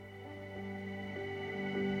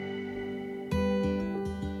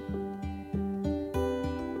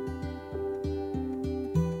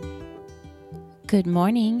Good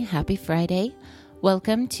morning. Happy Friday.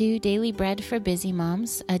 Welcome to Daily Bread for Busy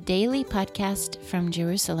Moms, a daily podcast from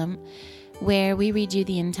Jerusalem, where we read you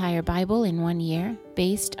the entire Bible in 1 year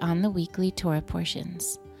based on the weekly Torah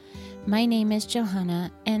portions. My name is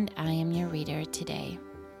Johanna, and I am your reader today.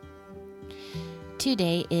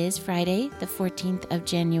 Today is Friday, the 14th of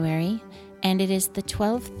January, and it is the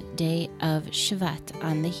 12th day of Shvat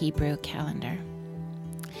on the Hebrew calendar.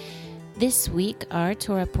 This week, our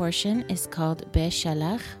Torah portion is called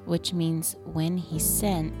Beshalach, which means when he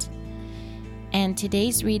sent. And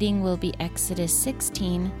today's reading will be Exodus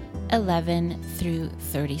 16:11 through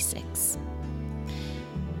 36.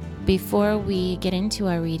 Before we get into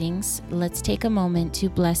our readings, let's take a moment to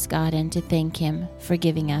bless God and to thank Him for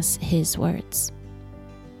giving us His words.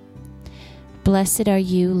 Blessed are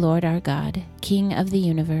you, Lord our God, King of the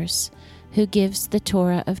universe, who gives the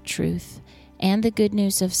Torah of truth and the good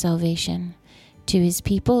news of salvation to His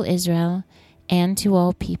people Israel and to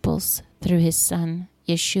all peoples through His Son,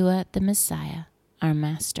 Yeshua the Messiah, our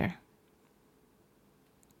Master.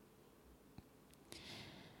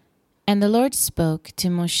 And the Lord spoke to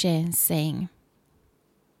Moshe, saying,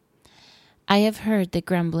 I have heard the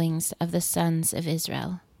grumblings of the sons of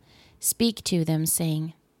Israel. Speak to them,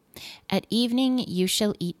 saying, At evening you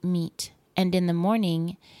shall eat meat, and in the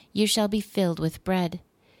morning you shall be filled with bread.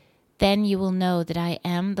 Then you will know that I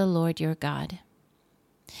am the Lord your God.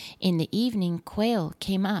 In the evening quail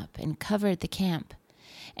came up and covered the camp,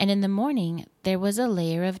 and in the morning there was a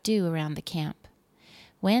layer of dew around the camp.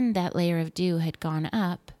 When that layer of dew had gone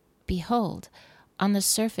up, behold, on the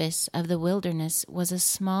surface of the wilderness was a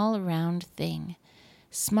small round thing,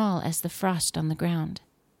 small as the frost on the ground.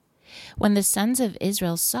 When the sons of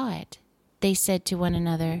Israel saw it, they said to one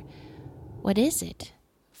another, What is it?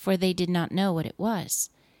 For they did not know what it was.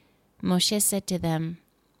 Moshe said to them,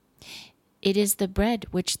 It is the bread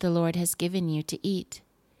which the Lord has given you to eat.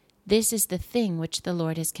 This is the thing which the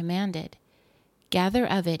Lord has commanded. Gather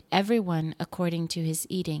of it every one according to his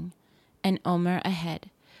eating, an omer a head,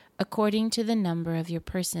 according to the number of your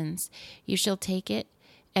persons. You shall take it,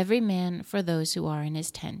 every man for those who are in his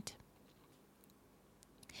tent.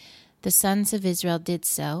 The sons of Israel did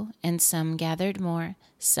so, and some gathered more,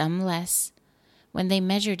 some less. When they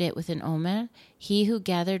measured it with an omer, he who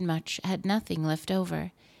gathered much had nothing left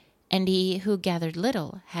over, and he who gathered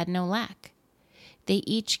little had no lack. They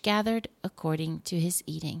each gathered according to his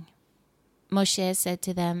eating. Moshe said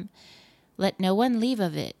to them, Let no one leave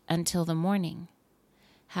of it until the morning.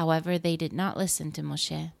 However, they did not listen to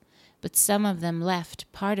Moshe, but some of them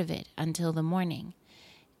left part of it until the morning.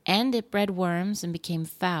 And it bred worms and became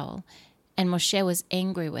foul, and Moshe was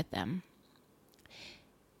angry with them.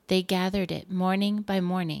 They gathered it morning by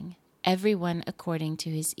morning, every one according to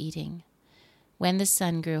his eating. When the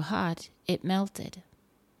sun grew hot, it melted.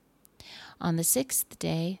 On the 6th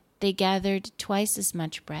day, they gathered twice as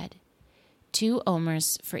much bread, 2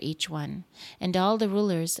 omers for each one. And all the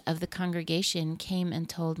rulers of the congregation came and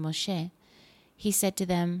told Moshe. He said to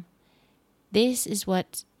them, This is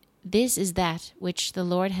that which the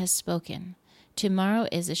Lord has spoken. Tomorrow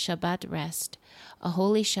is a Shabbat rest, a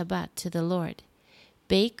holy Shabbat to the Lord.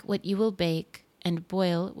 Bake what you will bake, and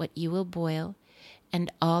boil what you will boil,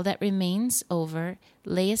 and all that remains over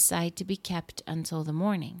lay aside to be kept until the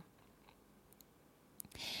morning.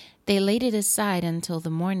 They laid it aside until the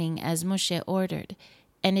morning as Moshe ordered,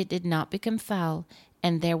 and it did not become foul,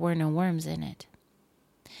 and there were no worms in it.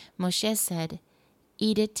 Moshe said,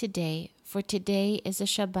 Eat it today, for today is a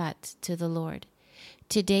Shabbat to the Lord.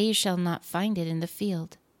 Today you shall not find it in the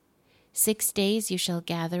field. 6 days you shall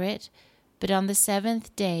gather it, but on the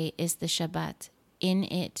 7th day is the Shabbat. In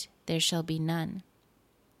it there shall be none.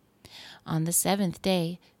 On the 7th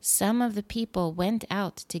day some of the people went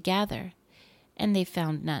out to gather, and they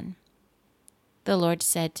found none. The Lord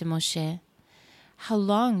said to Moshe, How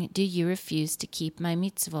long do you refuse to keep my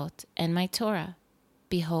mitzvot and my Torah?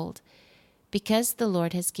 Behold, because the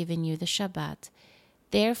Lord has given you the Shabbat,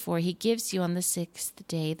 therefore he gives you on the 6th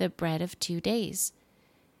day the bread of 2 days.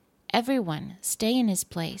 Everyone stay in his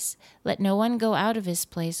place. Let no one go out of his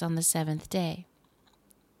place on the 7th day.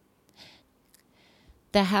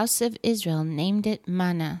 The house of Israel named it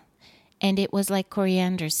manna, and it was like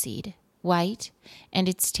coriander seed, white, and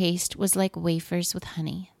its taste was like wafers with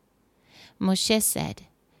honey. Moshe said,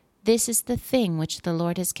 This is the thing which the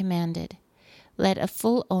Lord has commanded. Let a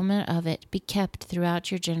full omer of it be kept throughout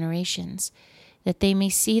your generations, that they may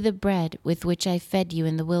see the bread with which I fed you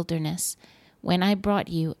in the wilderness, when I brought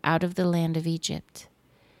you out of the land of Egypt.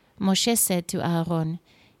 Moshe said to Aaron,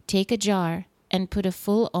 Take a jar and put a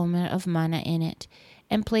full omer of manna in it,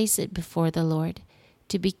 and place it before the Lord,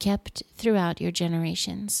 to be kept throughout your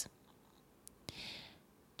generations.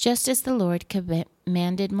 Just as the Lord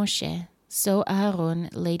commanded Moshe, so Aaron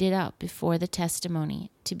laid it out before the testimony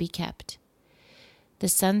to be kept. The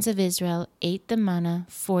sons of Israel ate the manna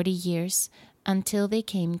 40 years, until they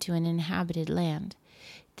came to an inhabited land.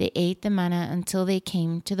 They ate the manna until they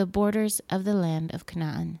came to the borders of the land of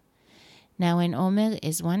Canaan. Now an omer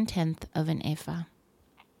is 1/10 of an ephah.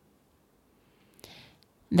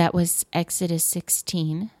 That was Exodus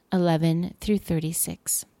 16:11 through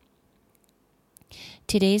 36.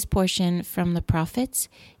 Today's portion from the prophets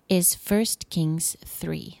is 1 Kings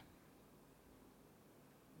 3.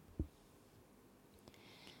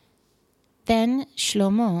 Then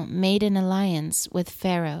Shlomo made an alliance with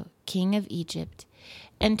Pharaoh, king of Egypt,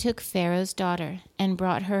 and took Pharaoh's daughter and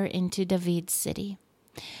brought her into David's city,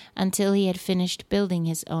 until he had finished building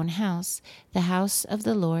his own house, the house of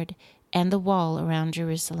the Lord, and the wall around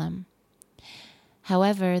Jerusalem.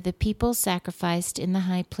 However, the people sacrificed in the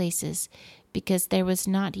high places, because there was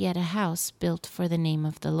not yet a house built for the name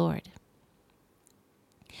of the Lord.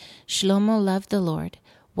 Shlomo loved the Lord,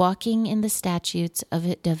 walking in the statutes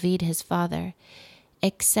of David his father,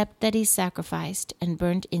 except that he sacrificed and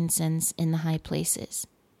burnt incense in the high places.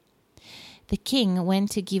 The king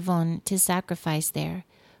went to Givon to sacrifice there,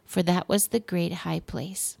 for that was the great high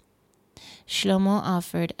place. Shlomo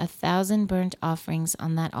offered 1,000 burnt offerings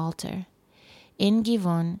on that altar. In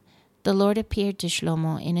Givon, the Lord appeared to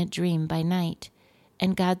Shlomo in a dream by night,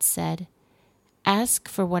 and God said, "Ask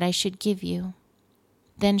for what I should give you."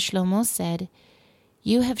 Then Shlomo said,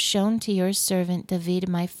 "You have shown to your servant David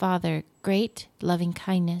my father great loving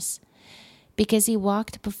kindness, because he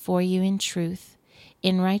walked before you in truth,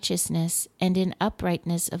 in righteousness, and in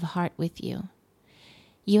uprightness of heart with you.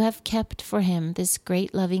 You have kept for him this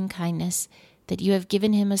great loving kindness, that you have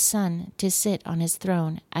given him a son to sit on his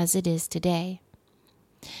throne, as it is today.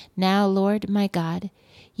 Now, Lord my God,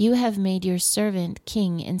 you have made your servant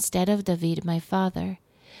king instead of David my father.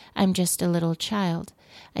 I'm just a little child.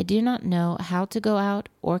 I do not know how to go out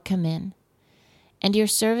or come in. And your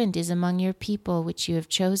servant is among your people which you have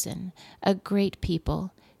chosen, a great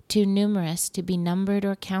people, too numerous to be numbered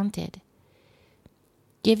or counted.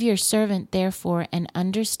 Give your servant, therefore, an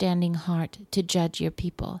understanding heart to judge your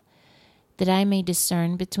people, that I may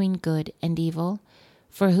discern between good and evil,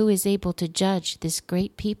 for who is able to judge this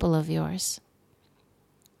great people of yours?"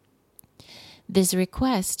 This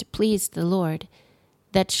request pleased the Lord,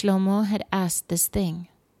 that Shlomo had asked this thing.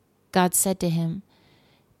 God said to him,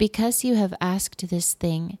 "Because you have asked this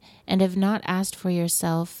thing, and have not asked for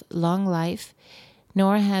yourself long life,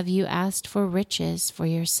 nor have you asked for riches for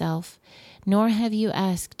yourself, nor have you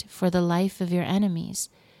asked for the life of your enemies,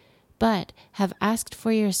 but have asked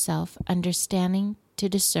for yourself understanding to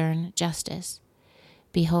discern justice.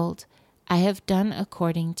 Behold, I have done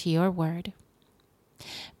according to your word.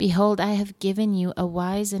 Behold, I have given you a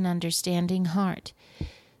wise and understanding heart,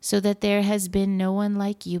 so that there has been no one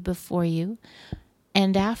like you before you,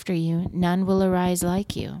 and after you none will arise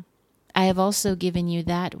like you. I have also given you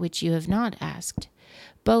that which you have not asked,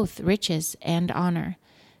 both riches and honor,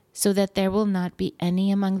 so that there will not be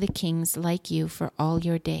any among the kings like you for all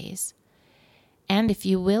your days. And if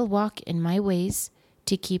you will walk in my ways,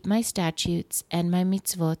 to keep my statutes and my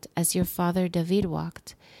mitzvot as your father David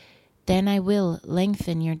walked, then I will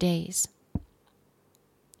lengthen your days."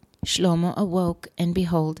 Shlomo awoke, and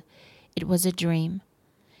behold, it was a dream.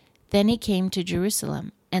 Then he came to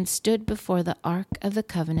Jerusalem, and stood before the ark of the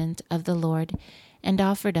covenant of the Lord, and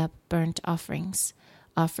offered up burnt offerings,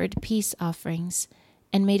 offered peace offerings,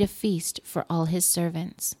 and made a feast for all his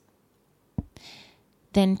servants.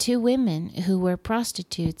 Then 2 women who were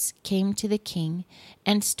prostitutes came to the king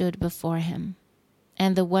and stood before him.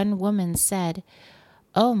 And the one woman said,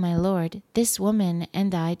 "O my lord, this woman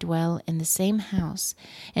and I dwell in the same house,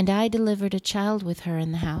 and I delivered a child with her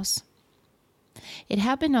in the house. It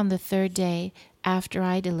happened on the 3rd day after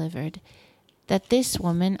I delivered, that this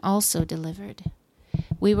woman also delivered.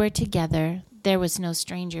 We were together, there was no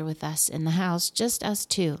stranger with us in the house, just us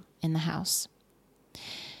 2 in the house.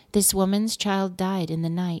 This woman's child died in the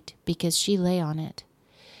night, because she lay on it.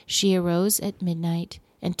 She arose at midnight,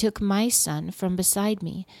 and took my son from beside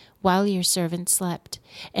me, while your servant slept,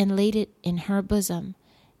 and laid it in her bosom,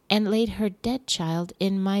 and laid her dead child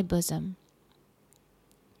in my bosom.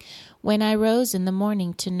 When I rose in the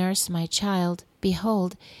morning to nurse my child,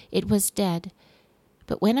 behold, it was dead.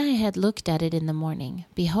 But when I had looked at it in the morning,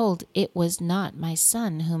 behold, it was not my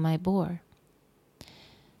son whom I bore."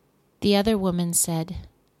 The other woman said,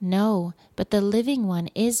 "No, but the living one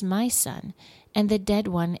is my son, and the dead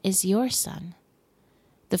one is your son."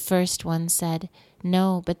 The first one said,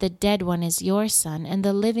 "No, but the dead one is your son, and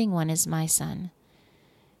the living one is my son."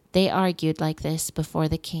 They argued like this before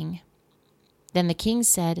the king. Then the king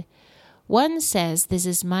said, "One says, 'This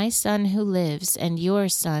is my son who lives, and your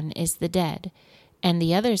son is the dead.' And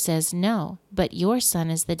the other says, 'No, but your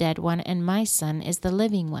son is the dead one, and my son is the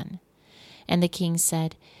living one.' And the king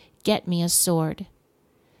said, 'Get me a sword.'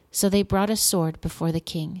 So they brought a sword before the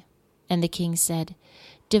king. And the king said,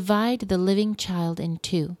 'Divide the living child in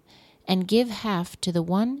two, and give half to the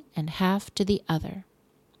one and half to the other.'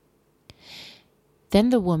 Then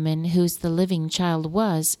the woman whose the living child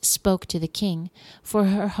was spoke to the king, for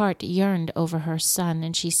her heart yearned over her son,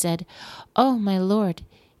 and she said, 'Oh, my lord,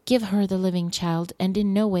 give her the living child, and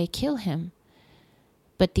in no way kill him.'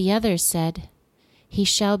 But the other said, 'He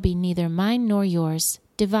shall be neither mine nor yours.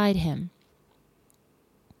 Divide him.'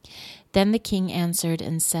 Then the king answered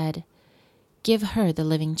and said, 'Give her the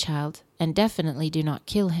living child, and definitely do not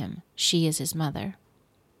kill him. She is his mother.'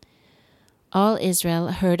 All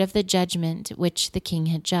Israel heard of the judgment which the king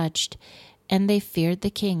had judged, and they feared the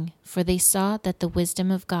king, for they saw that the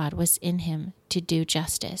wisdom of God was in him to do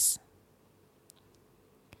justice."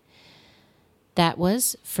 That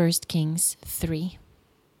was 1 Kings 3.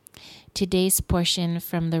 Today's portion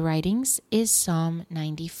from the writings is Psalm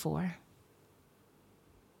 94.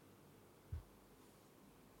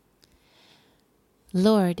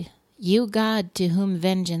 Lord, you God to whom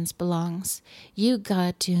vengeance belongs, you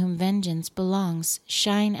God to whom vengeance belongs,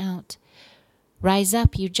 shine out. Rise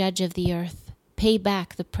up, you judge of the earth, pay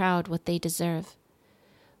back the proud what they deserve.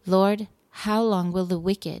 Lord, how long will the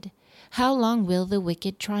wicked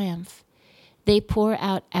triumph? They pour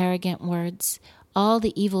out arrogant words, all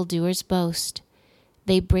the evildoers boast.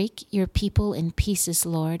 They break your people in pieces,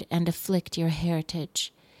 Lord, and afflict your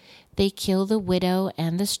heritage. They kill the widow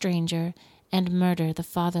and the stranger, and murder the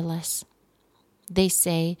fatherless. They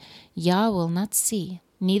say, Yah will not see,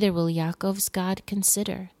 neither will Yaakov's God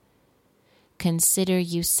consider. Consider,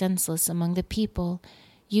 you senseless among the people,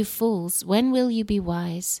 you fools, when will you be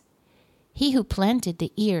wise? He who planted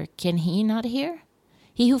the ear, can he not hear?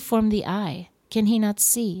 He who formed the eye, can he not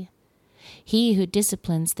see? He who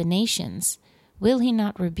disciplines the nations, will he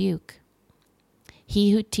not rebuke?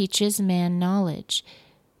 He who teaches man knowledge,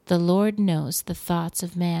 the Lord knows the thoughts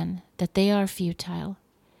of man, that they are futile.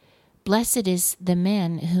 Blessed is the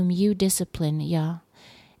man whom you discipline, Yah,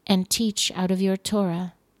 and teach out of your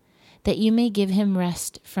Torah, that you may give him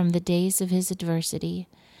rest from the days of his adversity,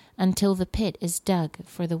 until the pit is dug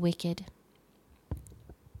for the wicked.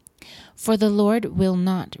 For the Lord will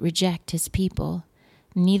not reject his people,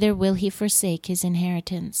 neither will he forsake his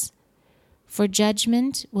inheritance. For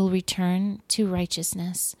judgment will return to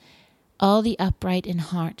righteousness, all the upright in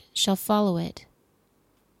heart shall follow it.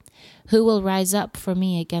 Who will rise up for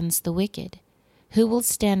me against the wicked? Who will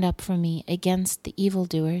stand up for me against the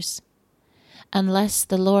evildoers? Unless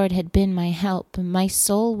the Lord had been my help, my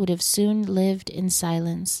soul would have soon lived in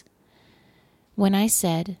silence. When I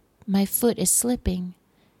said, my foot is slipping,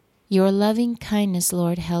 your loving kindness,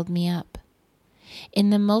 Lord, held me up.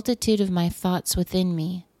 In the multitude of my thoughts within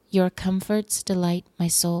me, your comforts delight my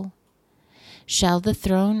soul. Shall the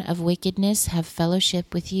throne of wickedness have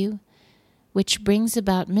fellowship with you, which brings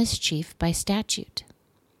about mischief by statute?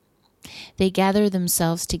 They gather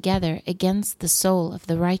themselves together against the soul of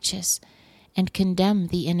the righteous, and condemn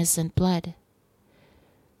the innocent blood.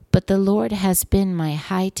 But the Lord has been my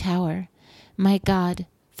high tower, my God,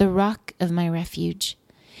 the rock of my refuge.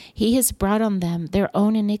 He has brought on them their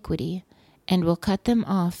own iniquity, and will cut them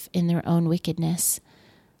off in their own wickedness.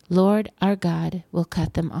 Lord our God will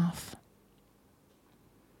cut them off.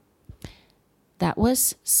 That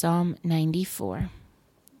was Psalm 94.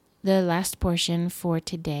 The last portion for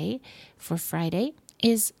today, for Friday,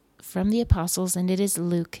 is from the Apostles, and it is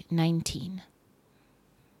Luke 19.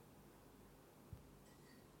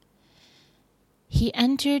 He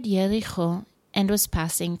entered Jericho and was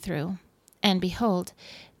passing through. And behold,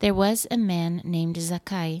 there was a man named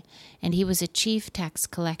Zacchaeus, and he was a chief tax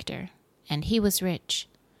collector, and he was rich.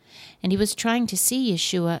 And he was trying to see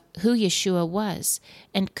Yeshua, who Yeshua was,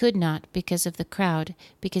 and could not because of the crowd,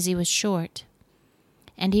 because he was short.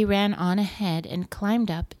 And he ran on ahead and climbed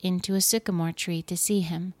up into a sycamore tree to see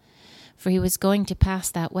him, for he was going to pass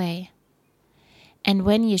that way. And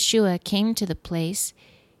when Yeshua came to the place,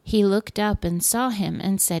 he looked up and saw him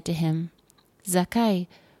and said to him, Zacchaeus,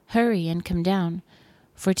 hurry and come down,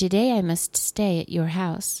 for today I must stay at your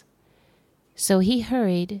house. So he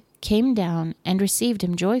hurried, came down, and received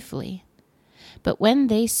him joyfully. But when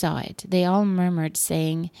they saw it, they all murmured,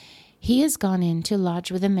 saying, He has gone in to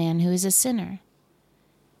lodge with a man who is a sinner.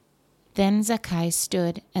 Then Zacchaeus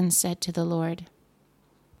stood and said to the Lord,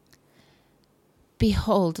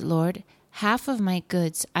 Behold, Lord, half of my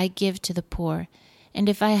goods I give to the poor, And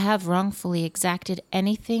if I have wrongfully exacted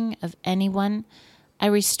anything of anyone, I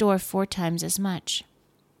restore 4 times as much."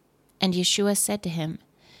 And Yeshua said to him,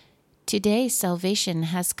 "Today salvation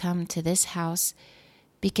has come to this house,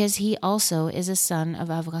 because he also is a son of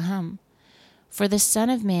Abraham. For the Son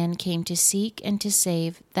of Man came to seek and to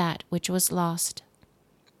save that which was lost."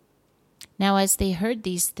 Now as they heard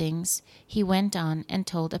these things, he went on and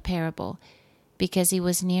told a parable, because he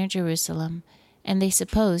was near Jerusalem, and they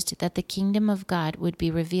supposed that the kingdom of God would be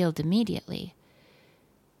revealed immediately.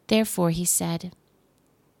 Therefore he said,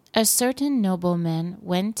 "A certain nobleman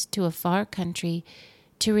went to a far country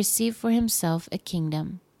to receive for himself a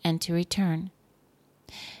kingdom, and to return.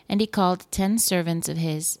 And he called 10 servants of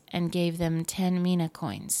his, and gave them 10 mina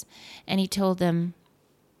coins. And he told them,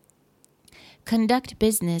 'Conduct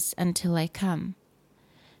business until I come.'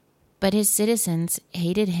 But his citizens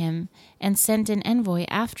hated him, and sent an envoy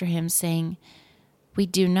after him, saying, 'We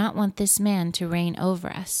do not want this man to reign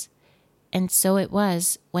over us.' And so it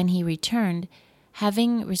was, when he returned,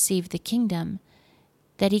 having received the kingdom,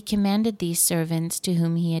 that he commanded these servants to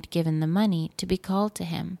whom he had given the money to be called to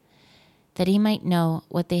him, that he might know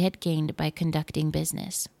what they had gained by conducting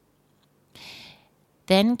business.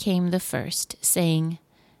 Then came the first, saying,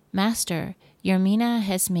 'Master, your mina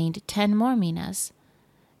has made 10 more minas.'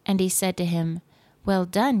 And he said to him, 'Well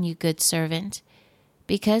done, you good servant.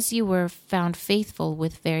 Because you were found faithful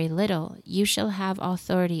with very little, you shall have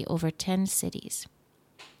authority over 10 cities.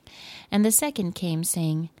 And the second came,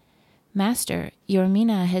 saying, 'Master, your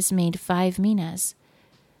mina has made 5 minas.'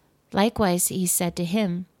 Likewise he said to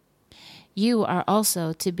him, 'You are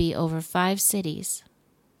also to be over 5 cities.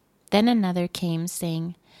 Then another came,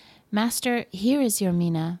 saying, 'Master, here is your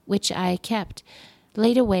mina, which I kept,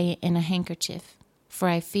 laid away in a handkerchief. For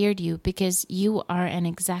I feared you, because you are an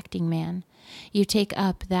exacting man. You take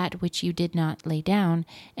up that which you did not lay down,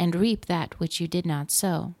 and reap that which you did not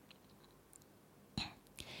sow.'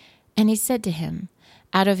 And he said to him,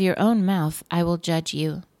 'Out of your own mouth I will judge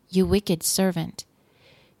you, you wicked servant.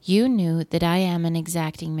 You knew that I am an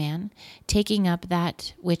exacting man, taking up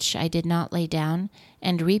that which I did not lay down,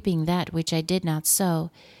 and reaping that which I did not sow.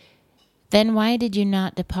 Then why did you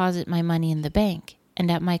not deposit my money in the bank? And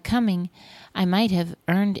at my coming I might have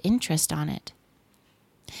earned interest on it.'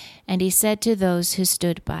 And he said to those who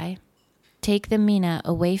stood by, 'Take the mina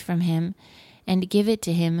away from him, and give it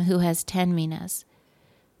to him who has 10 minas.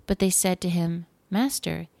 But they said to him,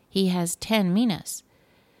 'Master, he has 10 minas.'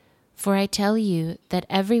 For I tell you that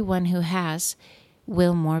everyone who has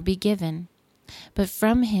will more be given. But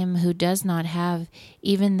from him who does not have,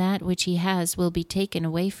 even that which he has will be taken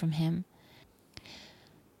away from him.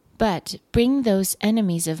 But bring those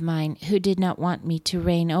enemies of mine who did not want me to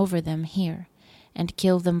reign over them here, and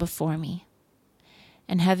kill them before me.'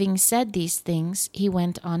 And having said these things, he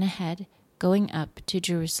went on ahead, going up to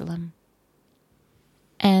Jerusalem.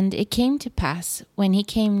 And it came to pass, when he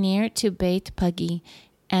came near to Beit Pagi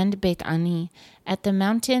and Beit Ani, at the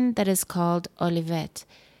mountain that is called Olivet,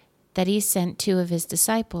 that he sent 2 of his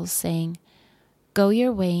disciples, saying, 'Go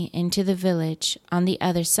your way into the village on the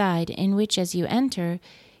other side, in which as you enter,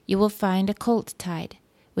 you will find a colt tied,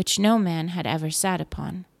 which no man had ever sat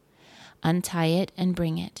upon. Untie it and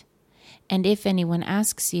bring it. And if anyone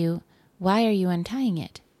asks you, "Why are you untying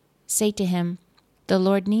it?" say to him, "The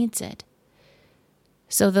Lord needs it."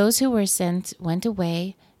 So those who were sent went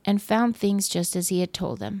away and found things just as he had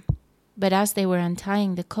told them. But as they were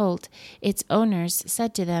untying the colt, its owners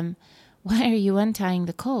said to them, "Why are you untying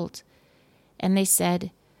the colt?" And they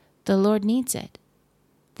said, "The Lord needs it."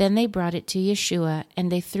 Then they brought it to Yeshua,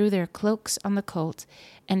 and they threw their cloaks on the colt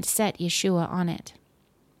and set Yeshua on it.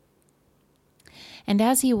 And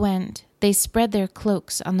as he went, they spread their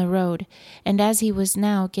cloaks on the road, and as he was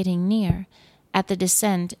now getting near, at the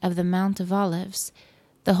descent of the Mount of Olives,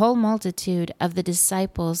 the whole multitude of the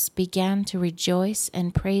disciples began to rejoice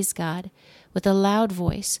and praise God with a loud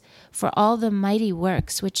voice for all the mighty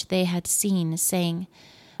works which they had seen, saying,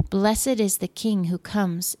 "Blessed is the King who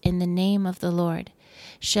comes in the name of the Lord.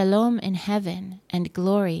 Shalom in heaven and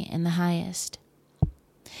glory in the highest."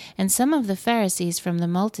 And some of the Pharisees from the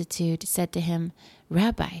multitude said to him,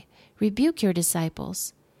 "Rabbi, rebuke your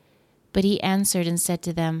disciples." But he answered and said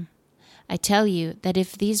to them, "I tell you that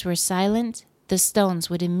if these were silent, the stones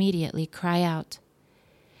would immediately cry out."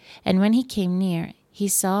 And when he came near, he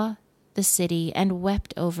saw the city and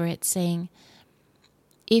wept over it, saying,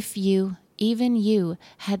 "If you, even you,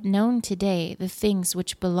 had known today the things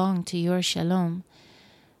which belong to your shalom,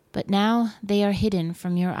 but now they are hidden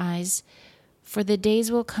from your eyes. For the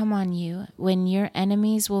days will come on you when your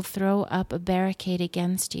enemies will throw up a barricade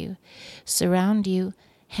against you, surround you,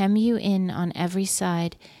 hem you in on every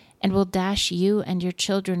side, and will dash you and your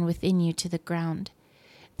children within you to the ground.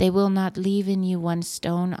 They will not leave in you one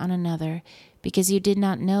stone on another, because you did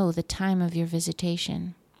not know the time of your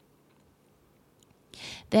visitation."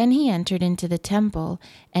 Then he entered into the temple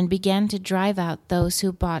and began to drive out those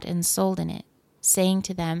who bought and sold in it, saying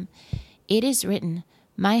to them, "It is written,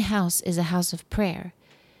 'My house is a house of prayer,'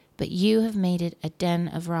 but you have made it a den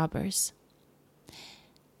of robbers."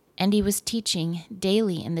 And he was teaching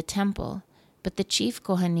daily in the temple, but the chief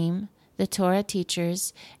Kohanim, the Torah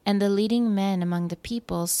teachers, and the leading men among the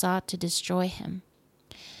people sought to destroy him.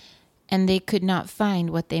 And they could not find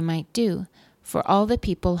what they might do, for all the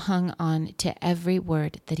people hung on to every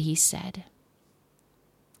word that he said.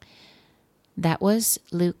 That was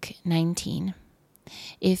Luke 19.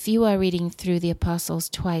 If you are reading through the Apostles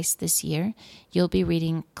twice this year, you'll be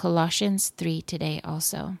reading Colossians 3 today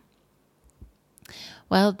also.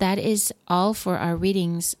 Well, that is all for our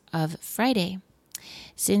readings of Friday.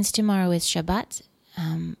 Since tomorrow is Shabbat,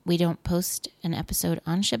 we don't post an episode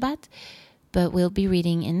on Shabbat, but we'll be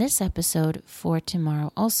reading in this episode for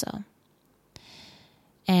tomorrow also.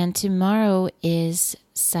 And tomorrow is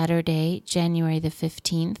Saturday, January the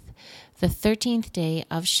 15th, the 13th day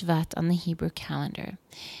of Shvat on the Hebrew calendar.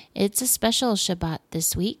 It's a special Shabbat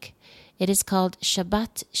this week. It is called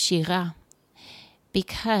Shabbat Shirah,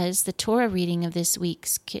 because the Torah reading of this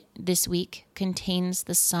week contains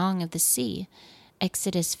the Song of the Sea,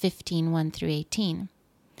 Exodus 15, 1 through 18.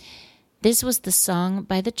 This was the song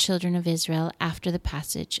by the children of Israel after the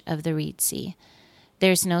passage of the Reed Sea.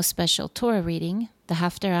 There's no special Torah reading. The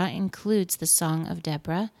Haftarah includes the Song of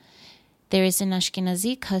Deborah. There is an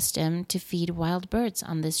Ashkenazi custom to feed wild birds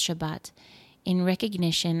on this Shabbat in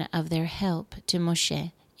recognition of their help to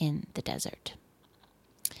Moshe in the desert.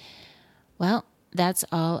 Well, that's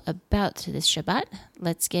all about this Shabbat.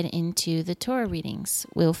 Let's get into the Torah readings.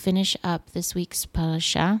 We'll finish up this week's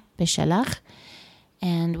parasha, Beshalach,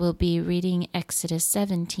 and we'll be reading Exodus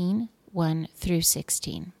 17, 1 through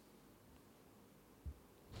 16.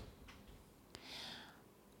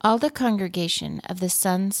 All the congregation of the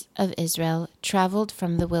sons of Israel traveled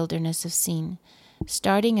from the wilderness of Sin,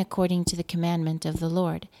 starting according to the commandment of the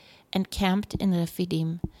Lord, and camped in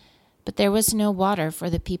Rephidim. But there was no water for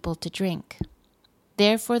the people to drink.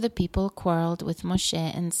 Therefore the people quarreled with Moshe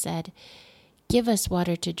and said, "Give us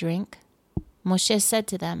water to drink." Moshe said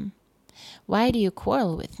to them, "Why do you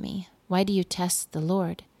quarrel with me? Why do you test the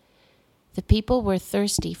Lord?" The people were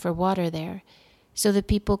thirsty for water there. So the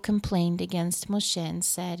people complained against Moshe and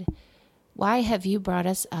said, "Why have you brought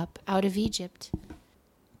us up out of Egypt?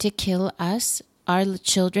 To kill us, our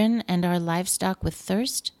children, and our livestock with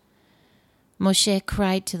thirst?" Moshe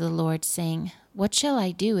cried to the Lord, saying, "What shall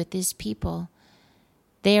I do with this people?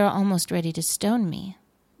 They are almost ready to stone me."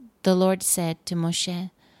 The Lord said to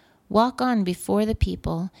Moshe, "Walk on before the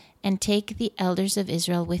people, and take the elders of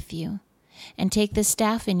Israel with you, and take the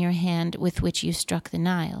staff in your hand with which you struck the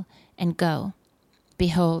Nile, and go.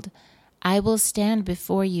 Behold, I will stand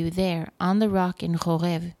before you there on the rock in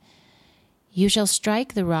Horeb. You shall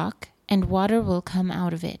strike the rock, and water will come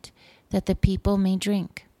out of it, that the people may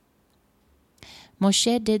drink."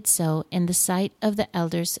 Moshe did so in the sight of the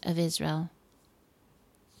elders of Israel.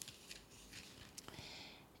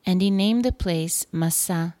 And he named the place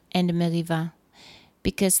Massah and Merivah,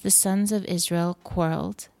 because the sons of Israel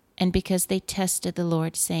quarreled, and because they tested the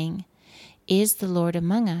Lord, saying, "Is the Lord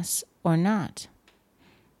among us or not?"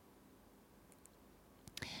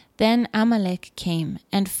 Then Amalek came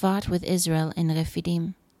and fought with Israel in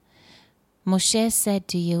Rephidim. Moshe said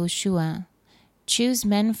to Yehoshua, "Choose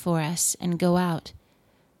men for us and go out.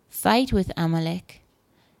 Fight with Amalek.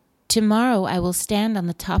 Tomorrow I will stand on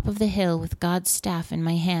the top of the hill with God's staff in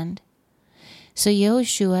my hand." So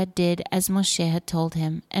Yehoshua did as Moshe had told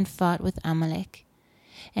him and fought with Amalek.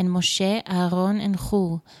 And Moshe, Aaron, and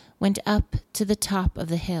Hur went up to the top of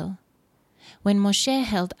the hill. When Moshe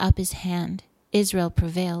held up his hand, Israel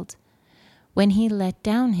prevailed. When he let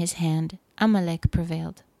down his hand, Amalek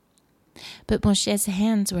prevailed. But Moshe's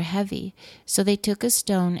hands were heavy, so they took a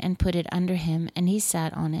stone and put it under him, and he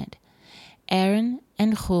sat on it. Aaron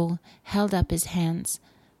and Hur held up his hands,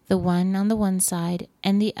 the one on the one side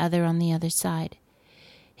and the other on the other side.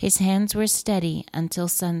 His hands were steady until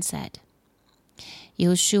sunset.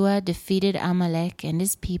 Yehoshua defeated Amalek and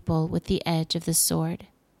his people with the edge of the sword.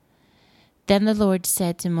 Then the Lord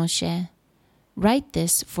said to Moshe, "Write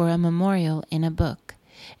this for a memorial in a book,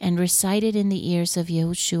 and recite it in the ears of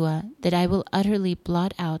Yehoshua, that I will utterly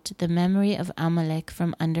blot out the memory of Amalek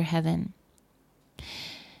from under heaven."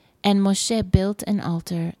 And Moshe built an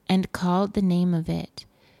altar and called the name of it,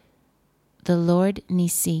 "The Lord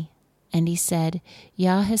Nissi." And he said,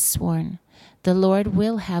 "Yah has sworn, The Lord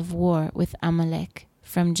will have war with Amalek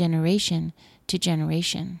from generation to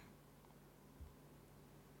generation.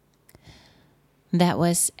 That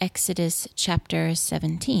was Exodus chapter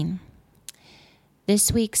 17.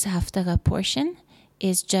 This week's Haftarah portion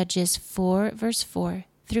is Judges 4 verse 4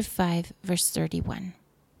 through 5 verse 31.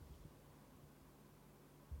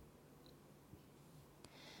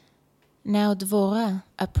 Now Dvorah,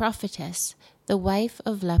 a prophetess, the wife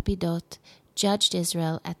of Lapidot, judged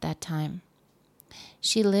Israel at that time.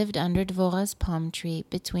 She lived under Dvorah's palm tree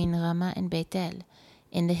between Ramah and Bethel,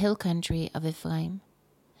 in the hill country of Ephraim.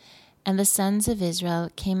 And the sons of Israel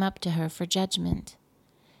came up to her for judgment.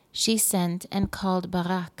 She sent and called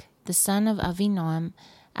Barak, the son of Avinoam,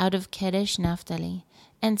 out of Kedesh Naphtali,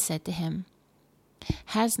 and said to him,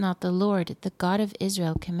 Has not the Lord, the God of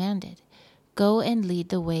Israel, commanded, Go and lead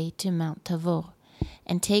the way to Mount Tabor,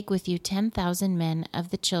 and take with you 10,000 men of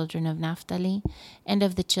the children of Naphtali and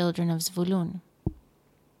of the children of Zvulun.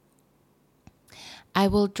 I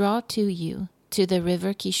will draw to you, to the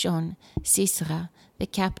river Kishon, Sisera, the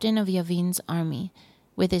captain of Yavin's army,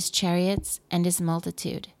 with his chariots and his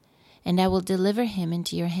multitude, and I will deliver him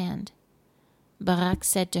into your hand. Barak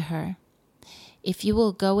said to her, If you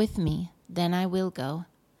will go with me, then I will go.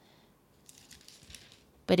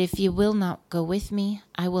 But if you will not go with me,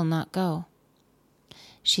 I will not go.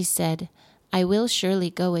 She said, I will surely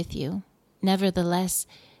go with you. Nevertheless,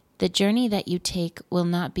 the journey that you take will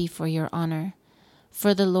not be for your honor,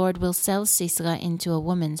 for the Lord will sell Sisera into a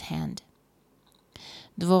woman's hand.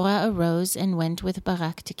 Dvorah arose and went with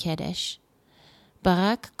Barak to Kedesh.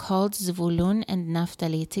 Barak called Zvulun and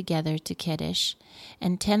Naphtali together to Kedesh,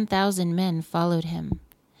 and 10,000 men followed him,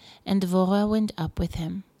 and Dvorah went up with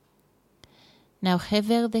him. Now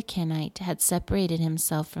Hever the Kenite had separated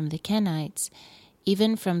himself from the Kenites,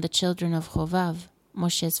 even from the children of Chovav,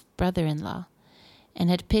 Moshe's brother-in-law, and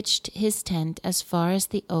had pitched his tent as far as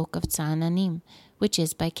the oak of Tzananim, which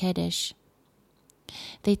is by Kedesh.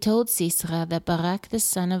 They told Sisera that Barak the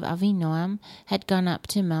son of Avinoam had gone up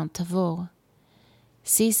to Mount Tabor.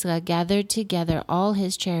 Sisera gathered together all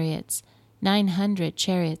his chariots, 900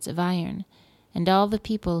 chariots of iron, and all the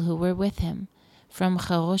people who were with him, from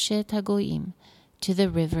Charoshet Hagoyim to the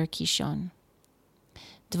river Kishon.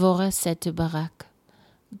 Dvorah said to Barak,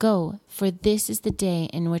 Go, for this is the day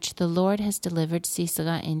in which the Lord has delivered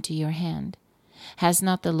Sisera into your hand. Has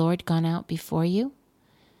not the Lord gone out before you?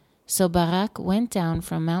 So Barak went down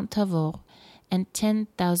from Mount Tabor, and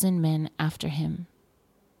 10,000 men after him.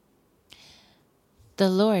 The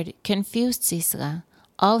Lord confused Sisera,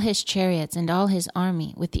 all his chariots and all his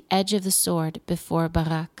army, with the edge of the sword before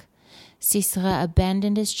Barak. Sisera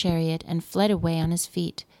abandoned his chariot and fled away on his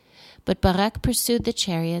feet. But Barak pursued the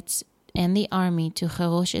chariots and the army to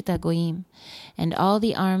Charoshet Hagoyim, and all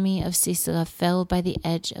the army of Sisera fell by the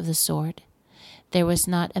edge of the sword. There was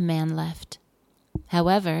not a man left.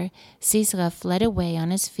 However, Sisera fled away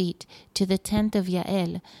on his feet to the tent of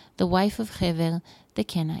Yael, the wife of Hever the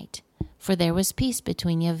Kenite, for there was peace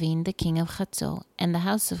between Yavin the king of Chatzor and the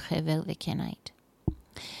house of Hever the Kenite.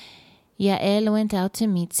 Yael went out to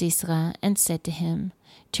meet Sisera and said to him,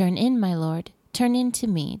 Turn in, my lord, turn in to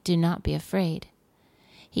me, do not be afraid.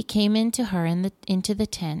 He came into her into the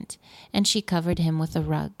tent, and she covered him with a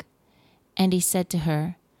rug. And he said to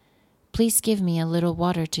her, Please give me a little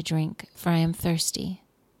water to drink, for I am thirsty.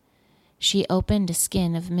 She opened a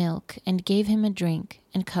skin of milk and gave him a drink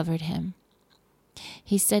and covered him.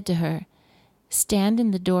 He said to her, Stand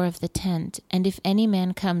in the door of the tent, and if any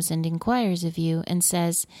man comes and inquires of you and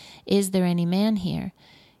says, Is there any man here?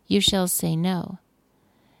 You shall say no.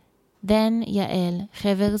 Then Yael,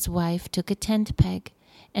 Hever's wife, took a tent peg,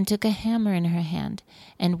 and took a hammer in her hand,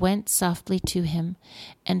 and went softly to him,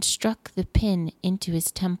 and struck the pin into his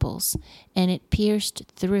temples, and it pierced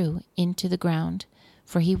through into the ground,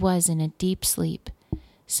 for he was in a deep sleep.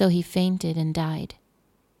 So he fainted and died.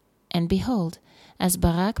 And behold, as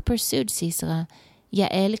Barak pursued Sisera,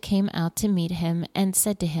 Yael came out to meet him, and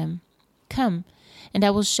said to him, Come, and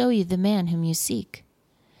I will show you the man whom you seek.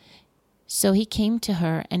 So he came to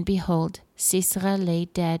her, and behold, Sisera lay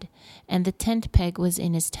dead, and the tent peg was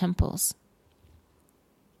in his temples.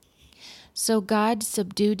 So God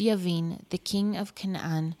subdued Yavin, the king of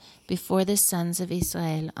Canaan, before the sons of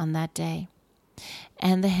Israel on that day.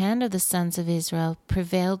 And the hand of the sons of Israel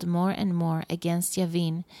prevailed more and more against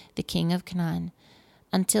Yavin, the king of Canaan,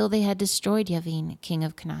 until they had destroyed Yavin, king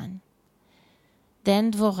of Canaan.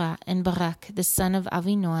 Then Dvorah and Barak, the son of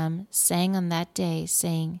Avinoam, sang on that day,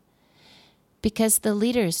 saying, Because the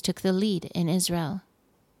leaders took the lead in Israel,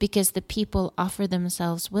 because the people offer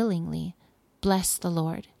themselves willingly, bless the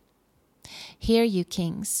Lord. Hear, you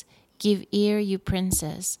kings, give ear, you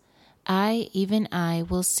princes. even I,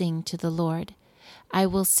 will sing to the Lord. I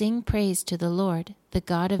will sing praise to the Lord, the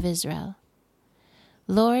God of Israel.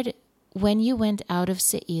 Lord, when you went out of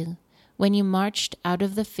Seir, when you marched out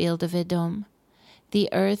of the field of Edom, the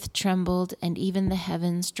earth trembled and even the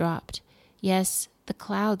heavens dropped. Yes, the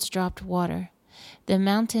clouds dropped water. The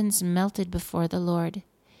mountains melted before the Lord,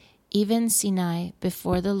 even Sinai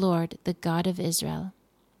before the Lord, the God of Israel.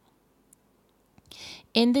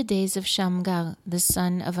 In the days of Shamgar, the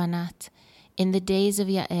son of Anat, in the days of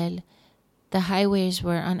Yael, the highways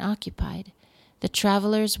were unoccupied. The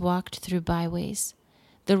travelers walked through byways.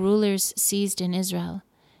 The rulers seized in Israel.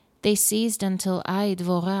 They seized until I,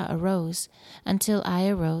 Dvorah, arose, until I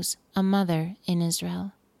arose, a mother in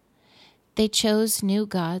Israel. They chose new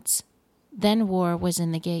gods. Then war was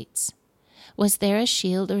in the gates. Was there a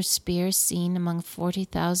shield or spear seen among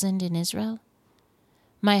 40,000 in Israel?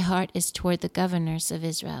 My heart is toward the governors of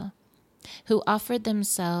Israel, who offered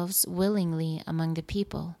themselves willingly among the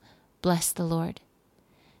people. Bless the Lord.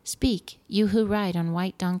 Speak, you who ride on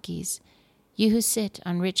white donkeys, you who sit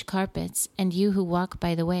on rich carpets, and you who walk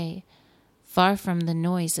by the way, far from the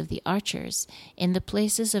noise of the archers, in the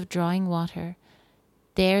places of drawing water.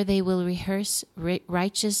 There they will rehearse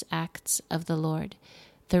righteous acts of the Lord,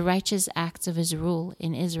 the righteous acts of his rule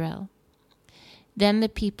in Israel. Then the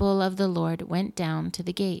people of the Lord went down to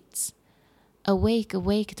the gates. Awake,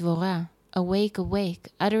 awake, Dvorah, awake, awake,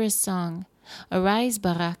 utter a song. Arise,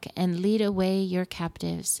 Barak, and lead away your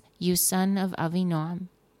captives, you son of Avinoam.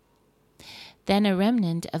 Then a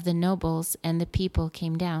remnant of the nobles and the people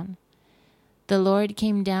came down. The Lord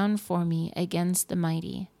came down for me against the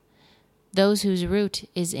mighty. Those whose root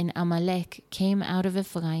is in Amalek came out of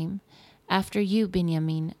Ephraim, after you,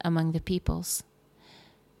 Benjamin, among the peoples.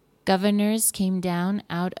 Governors came down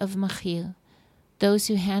out of Machir. Those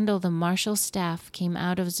who handle the martial staff came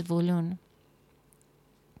out of Zvulun.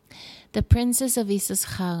 The princes of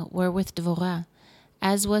Issachar were with Dvorah.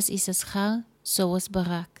 As was Issachar, so was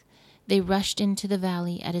Barak. They rushed into the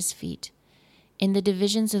valley at his feet. In the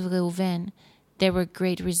divisions of Reuven, there were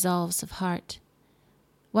great resolves of heart.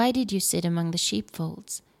 Why did you sit among the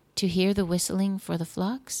sheepfolds, to hear the whistling for the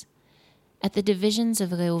flocks? At the divisions of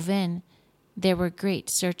Reuven, there were great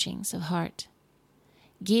searchings of heart.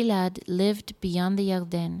 Gilad lived beyond the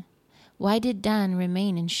Yarden. Why did Dan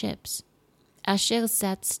remain in ships? Asher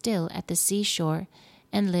sat still at the seashore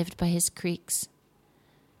and lived by his creeks.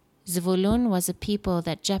 Zvulun was a people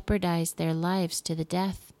that jeopardized their lives to the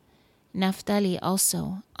death. Naphtali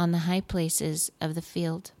also on the high places of the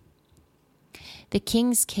field. The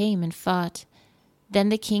kings came and fought. Then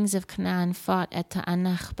the kings of Canaan fought at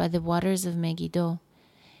Taanach by the waters of Megiddo.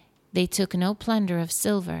 They took no plunder of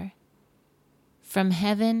silver. From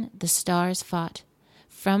heaven the stars fought.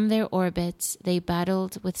 From their orbits they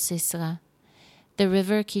battled with Sisera. The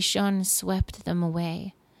river Kishon swept them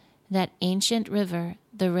away. That ancient river,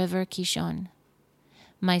 the river Kishon.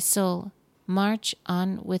 My soul, march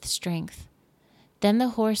on with strength. Then the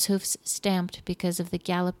horse hoofs stamped because of the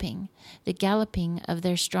galloping of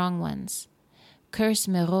their strong ones. Curse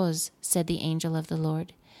Meroz, said the angel of the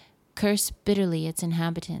Lord. Curse bitterly its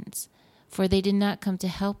inhabitants, for they did not come to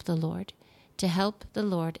help the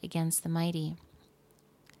Lord against the mighty.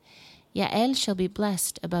 Yael shall be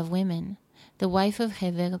blessed above women, the wife of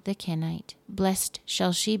Hever the Kenite. Blessed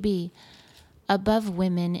shall she be above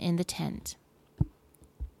women in the tent.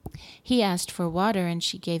 He asked for water, and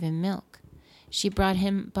she gave him milk. She brought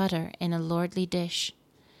him butter in a lordly dish.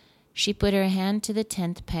 She put her hand to the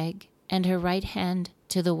tent peg, and her right hand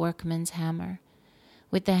to the workman's hammer.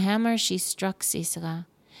 With the hammer she struck Sisera.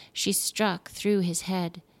 She struck through his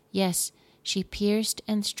head. Yes, she pierced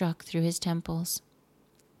and struck through his temples.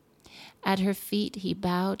 At her feet he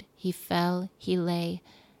bowed, he fell, he lay.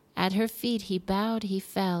 At her feet he bowed, he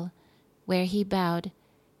fell. Where he bowed,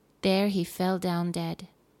 there he fell down dead.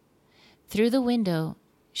 Through the window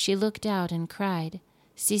she looked out and cried.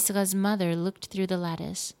 Sisera's mother looked through the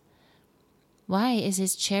lattice. Why is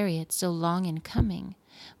his chariot so long in coming?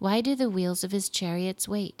 Why do the wheels of his chariots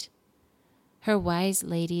wait? Her wise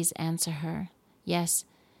ladies answer her. Yes,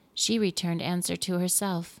 she returned answer to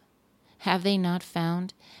herself. Have they not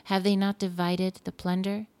found? Have they not divided the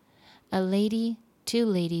plunder? A lady, 2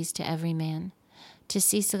 ladies to every man. To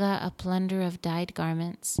Sisera a plunder of dyed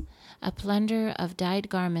garments, a plunder of dyed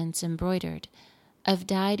garments embroidered, of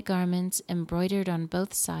dyed garments embroidered on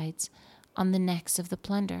both sides, on the necks of the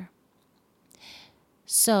plunder.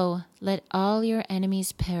 So let all your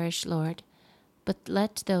enemies perish, Lord, but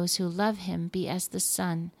let those who love him be as the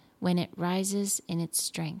sun when it rises in its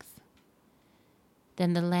strength.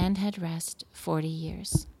 Then the land had rest 40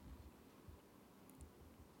 years.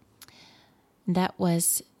 That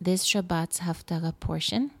was this Shabbat's Haftarah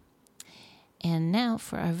portion. And now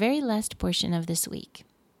for our very last portion of this week.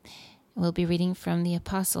 We'll be reading from the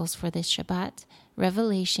Apostles for this Shabbat,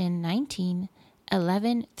 Revelation 19,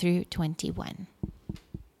 11 through 21.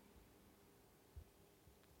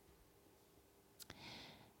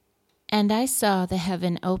 And I saw the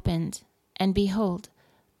heaven opened, and behold,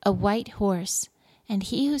 a white horse, and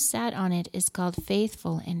he who sat on it is called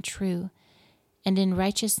Faithful and True, and in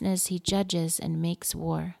righteousness he judges and makes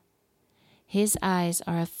war. His eyes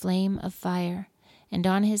are a flame of fire, and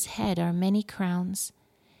on his head are many crowns.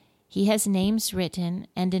 He has names written,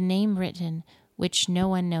 and a name written, which no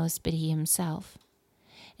one knows but he himself.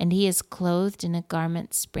 And he is clothed in a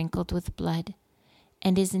garment sprinkled with blood,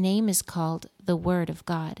 and his name is called the Word of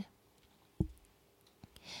God.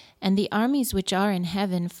 And the armies which are in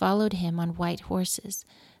heaven followed him on white horses,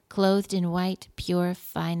 clothed in white, pure,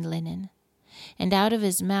 fine linen. And out of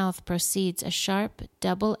his mouth proceeds a sharp,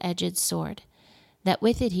 double-edged sword, that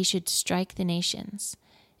with it he should strike the nations,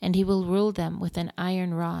 and he will rule them with an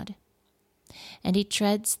iron rod. And he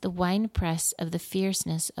treads the winepress of the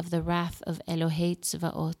fierceness of the wrath of Elohei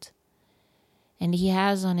Tzvaot. And he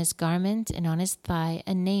has on his garment and on his thigh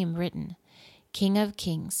a name written, King of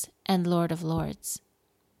Kings and Lord of Lords.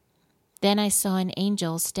 Then I saw an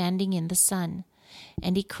angel standing in the sun,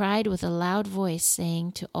 and he cried with a loud voice,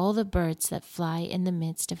 saying to all the birds that fly in the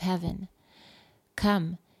midst of heaven,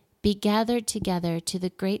 Come, be gathered together to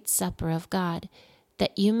the great supper of God,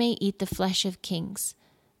 that you may eat the flesh of kings,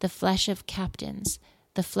 the flesh of captains,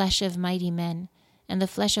 the flesh of mighty men, and the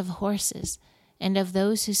flesh of horses, and of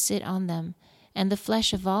those who sit on them, and the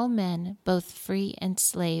flesh of all men, both free and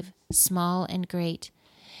slave, small and great.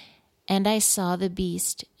 And I saw the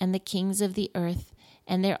beast and the kings of the earth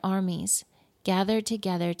and their armies gathered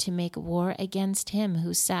together to make war against him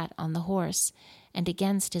who sat on the horse and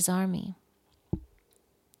against his army.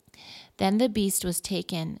 Then the beast was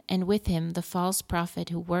taken, and with him the false prophet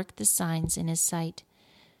who worked the signs in his sight,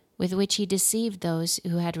 with which he deceived those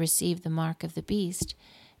who had received the mark of the beast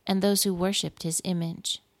and those who worshipped his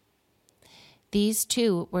image. These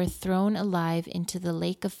two were thrown alive into the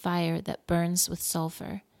lake of fire that burns with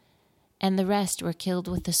sulfur, and the rest were killed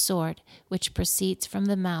with the sword which proceeds from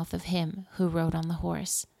the mouth of him who rode on the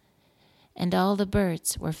horse. And all the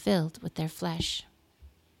birds were filled with their flesh.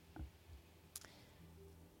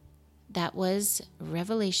 That was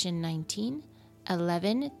Revelation 19,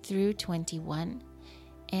 11 through 21,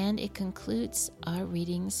 and it concludes our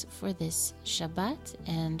readings for this Shabbat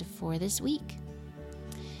and for this week.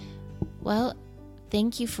 Well,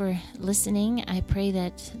 thank you for listening. I pray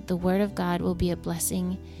that the Word of God will be a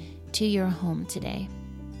blessing to your home today.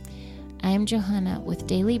 I am Johanna with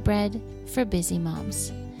Daily Bread for Busy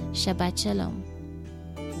Moms. Shabbat Shalom.